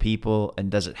individual people, and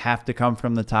does it have to come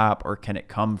from the top, or can it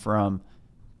come from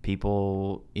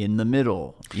people in the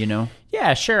middle,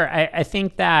 Yeah, sure. I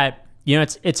think that,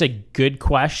 it's a good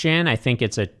question. I think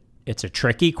it's a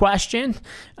tricky question.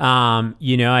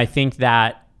 I think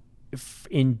that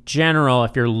in general,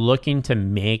 if you're looking to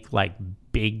make like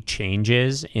big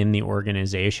changes in the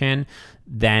organization,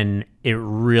 then it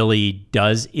really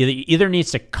does either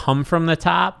needs to come from the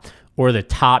top, or the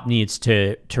top needs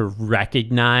to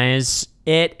recognize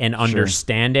it and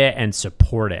understand it and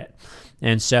support it.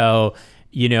 And so,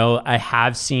 I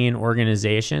have seen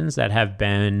organizations that have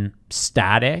been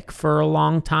static for a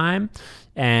long time,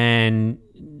 and,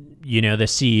 the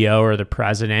CEO or the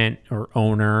president or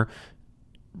owner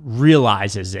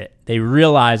realizes it. They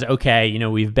realize, okay,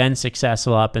 we've been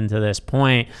successful up until this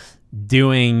point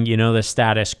doing, the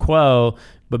status quo,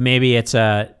 but maybe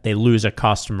they lose a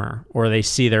customer, or they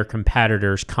see their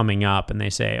competitors coming up and they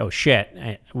say, oh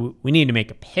shit, we need to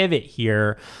make a pivot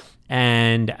here.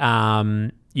 And,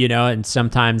 and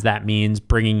sometimes that means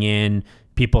bringing in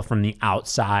people from the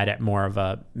outside at more of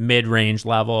a mid-range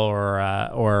level,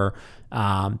 or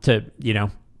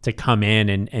to come in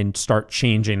and start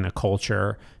changing the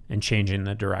culture and changing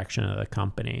the direction of the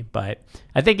company. But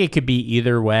I think it could be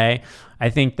either way. I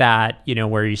think that,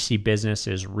 where you see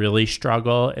businesses really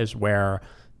struggle is where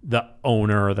the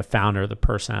owner or the founder, the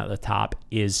person at the top,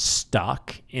 is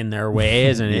stuck in their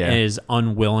ways and is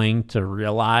unwilling to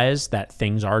realize that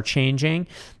things are changing.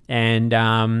 And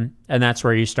that's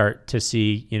where you start to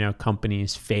see,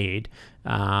 companies fade.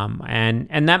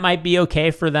 And that might be okay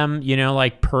for them,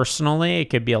 like personally. It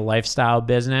could be a lifestyle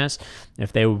business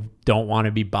if they don't want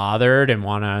to be bothered and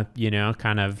want to,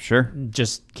 kind of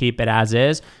just keep it as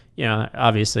is.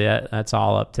 Obviously that's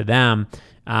all up to them.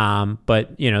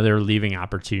 But they're leaving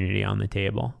opportunity on the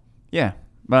table. Yeah.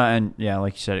 But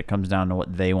like you said, it comes down to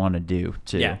what they want to do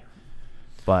too. Yeah.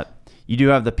 But you do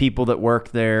have the people that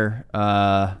work there,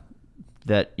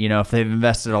 that, if they've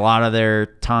invested a lot of their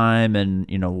time and,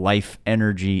 life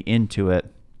energy into it,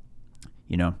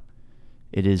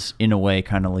 it is in a way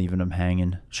kind of leaving them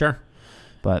hanging. Sure.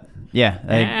 But yeah,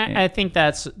 I think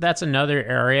that's another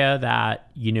area that,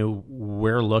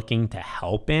 we're looking to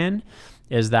help in,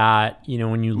 is that,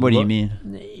 when you what do you mean?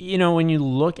 When you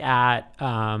look at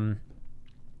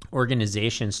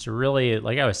organizations to really,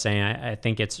 like I was saying, I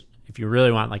think it's, if you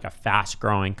really want like a fast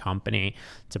growing company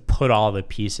to put all the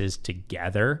pieces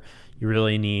together, you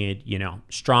really need,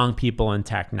 strong people in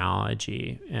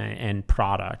technology and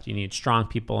product. You need strong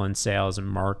people in sales and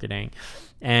marketing.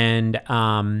 And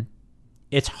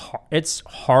it's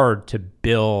hard to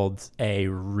build a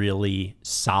really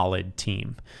solid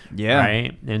team. Yeah.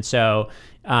 Right. And so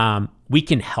we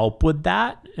can help with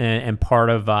that. And part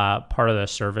of the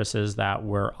services that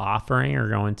we're offering are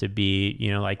going to be,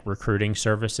 like recruiting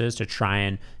services to try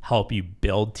and help you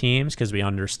build teams, because we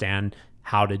understand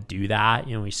how to do that.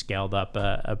 We scaled up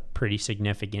a pretty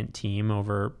significant team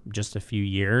over just a few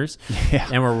years,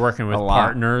 and we're working with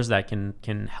partners that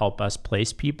can help us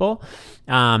place people.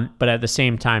 But at the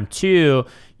same time too,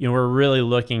 we're really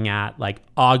looking at like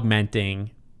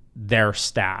augmenting their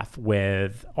staff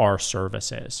with our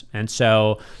services. And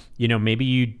so, maybe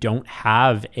you don't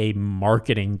have a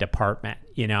marketing department.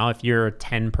 If you're a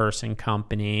 10-person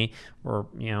company, or,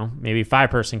 maybe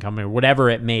 5-person company, or whatever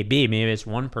it may be, maybe it's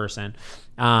one person,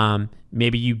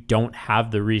 maybe you don't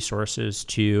have the resources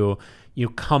to,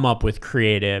 come up with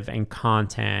creative and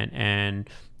content and,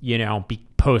 be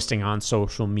posting on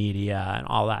social media and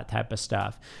all that type of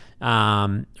stuff.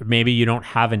 Maybe you don't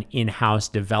have an in-house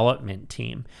development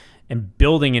team, and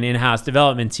building an in-house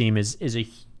development team is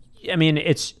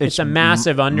it's a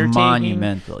massive undertaking,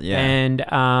 monumental. Yeah.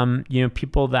 And,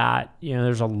 people that,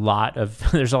 there's a lot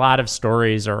of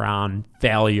stories around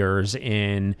failures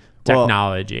in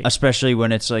technology, especially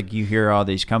when it's like, you hear all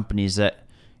these companies that,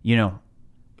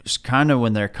 it's kind of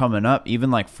when they're coming up, even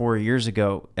like 4 years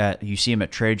ago, you see them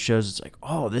at trade shows. It's like,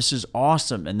 oh, this is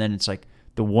awesome. And then it's like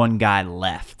the one guy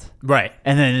left. Right.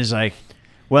 And then it's like,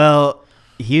 well,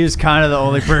 he was kind of the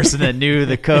only person that knew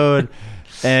the code.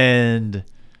 And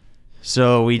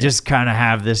so we just kind of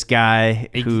have this guy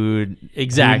who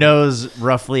knows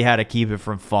roughly how to keep it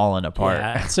from falling apart.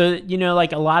 Yeah. So,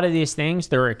 like a lot of these things,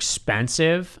 they're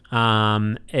expensive.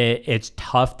 It's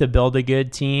tough to build a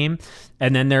good team.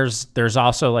 And then there's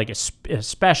also like,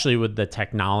 especially with the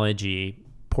technology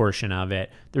portion of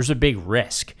it, there's a big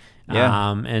risk.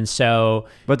 Yeah. And so,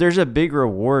 but there's a big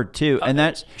reward too. And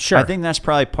that's, I think that's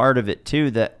probably part of it too,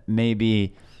 that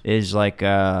maybe is like,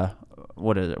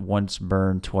 what is it? Once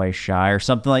burned, twice shy, or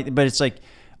something like that. But it's like,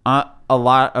 a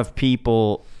lot of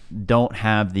people don't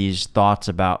have these thoughts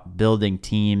about building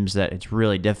teams, that it's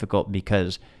really difficult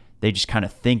because they just kind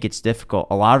of think it's difficult.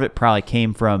 A lot of it probably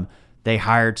came from they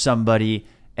hired somebody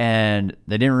and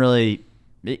they didn't really,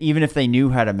 even if they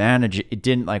knew how to manage it, it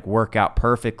didn't like work out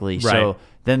perfectly. Right. So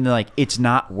then they're like, it's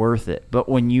not worth it. But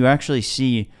when you actually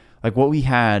see like what we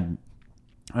had,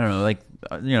 I don't know, like,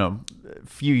 a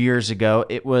few years ago,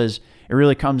 it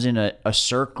really comes in a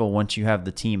circle once you have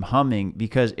the team humming,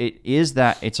 because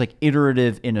it's like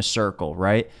iterative in a circle,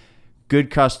 right? Good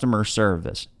customer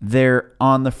service. They're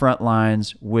on the front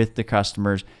lines with the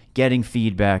customers, getting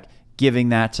feedback, giving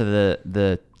that to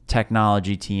the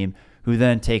technology team, who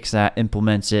then takes that,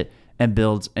 implements it, and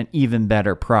builds an even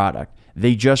better product.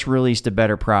 They just released a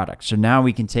better product. So now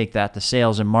we can take that to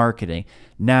sales and marketing.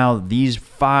 Now these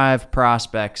 5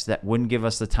 prospects that wouldn't give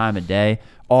us the time of day,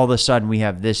 all of a sudden we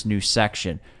have this new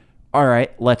section. All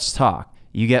right, let's talk.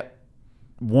 You get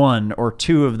 1 or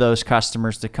 2 of those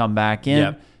customers to come back in.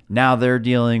 Yep. Now they're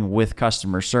dealing with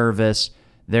customer service.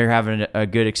 They're having a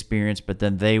good experience, but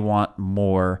then they want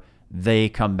more. They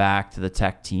come back to the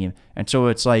tech team. And so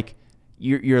it's like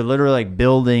you're literally like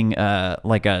building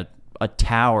like a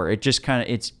tower. It just kind of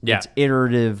it's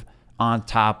iterative on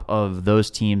top of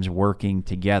those teams working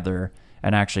together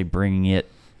and actually bringing it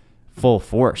full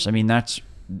force. I mean, that's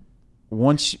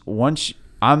once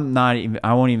I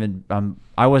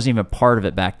wasn't even part of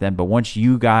it back then, but once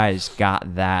you guys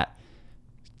got that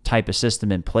type of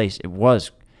system in place, it was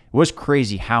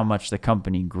crazy how much the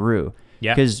company grew.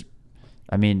 Yeah. Because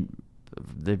I mean,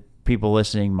 the people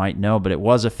listening might know, but it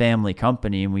was a family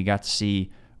company, and we got to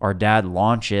see our dad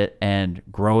launch it and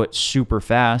grow it super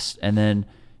fast. And then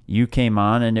you came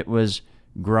on and it was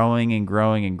growing and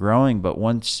growing and growing. But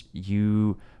once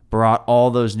you brought all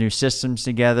those new systems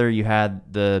together, you had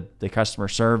the customer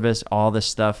service, all this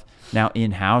stuff now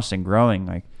in-house and growing.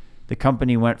 Like the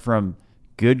company went from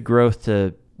good growth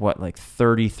to what, like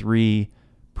 33%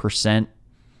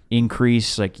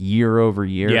 increase like year over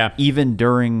year, even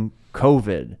during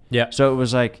COVID. Yeah. So it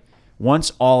was like,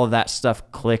 once all of that stuff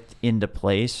clicked into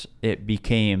place, it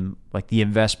became like the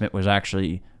investment was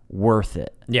actually worth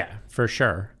it. Yeah, for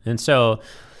sure. And so,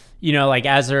 like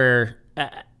as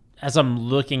I'm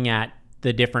looking at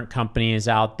the different companies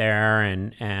out there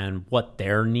and what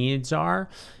their needs are,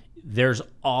 there's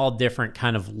all different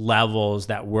kind of levels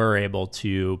that we're able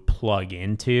to plug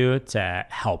into to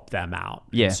help them out.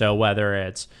 Yeah. And so whether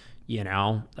it's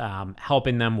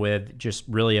helping them with just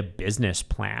really a business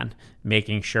plan,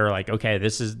 making sure like, okay,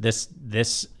 this is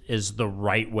the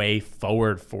right way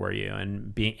forward for you,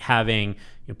 and having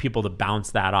people to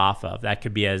bounce that off of. That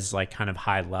could be as like kind of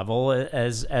high level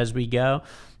as we go,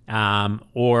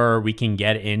 or we can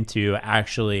get into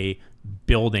actually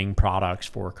building products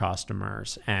for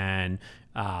customers and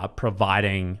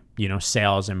providing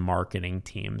sales and marketing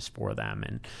teams for them.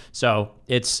 And so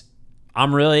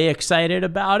I'm really excited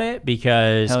about it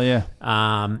because, hell yeah.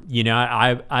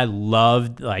 I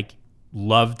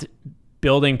loved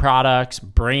building products,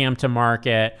 bringing them to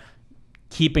market,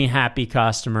 keeping happy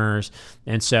customers.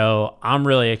 And so I'm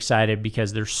really excited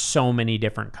because there's so many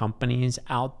different companies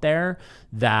out there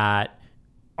that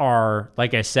are,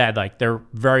 like I said, like they're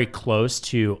very close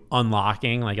to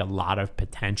unlocking like a lot of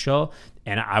potential.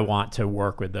 And I want to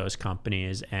work with those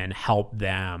companies and help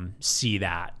them see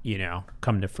that,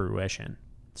 come to fruition.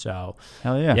 So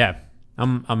hell yeah. Yeah.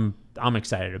 I'm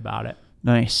excited about it.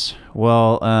 Nice.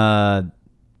 Well,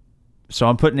 so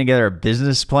I'm putting together a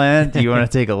business plan. Do you want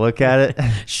to take a look at it?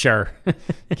 Sure.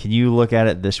 Can you look at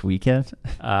it this weekend?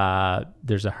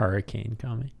 There's a hurricane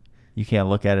coming. You can't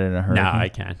look at it in a hurricane? No, I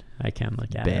can. I can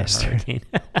look at it in a hurricane.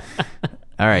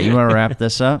 All right, you want to wrap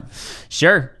this up?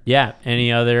 Sure. Yeah.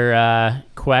 Any other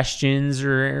questions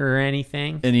or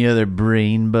anything? Any other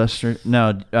brain buster?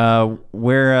 No.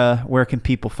 Where can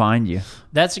people find you?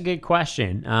 That's a good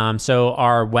question. So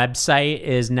our website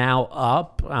is now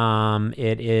up.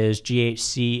 It is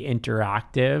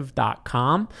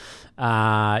ghcinteractive.com.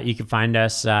 You can find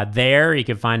us there. You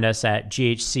can find us at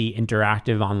GHC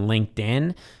Interactive on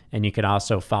LinkedIn. And you can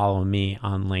also follow me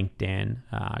on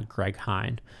LinkedIn, Greg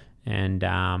Heine. And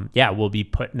we'll be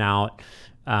putting out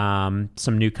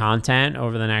some new content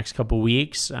over the next couple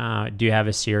weeks. I do have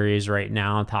a series right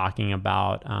now talking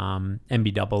about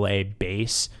MBAA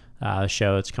Base,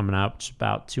 show that's coming up. It's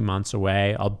about 2 months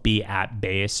away. I'll be at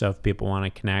Base, so if people want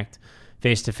to connect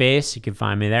face-to-face, you can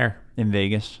find me there. In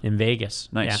Vegas? In Vegas.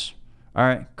 Nice. Yeah. All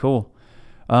right, cool.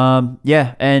 I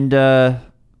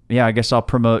guess I'll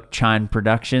promote Cheine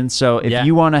Productions. So if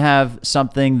you want to have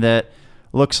something that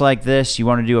looks like this, you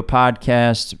want to do a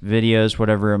podcast, videos,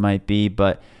 whatever it might be,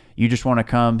 but you just want to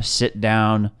come, sit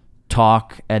down,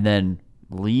 talk and then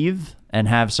leave and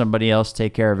have somebody else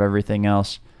take care of everything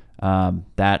else.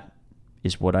 That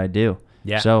is what I do.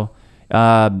 Yeah. So,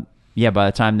 by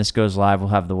the time this goes live, we'll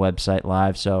have the website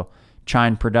live. So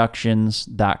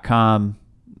CheineProductions.com.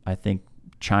 I think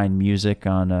Cheine Music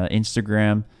on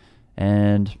Instagram.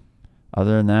 And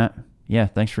other than that,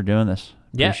 thanks for doing this.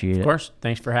 Appreciate it. Of course.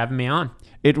 Thanks for having me on.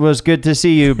 It was good to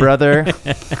see you, brother.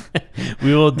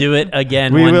 We will do it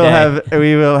again one day.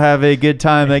 We will have a good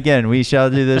time again. We shall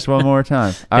do this one more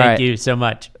time. Thank you so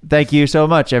much. Thank you so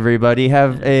much, everybody.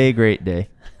 Have a great day.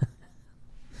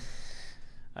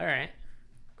 All right.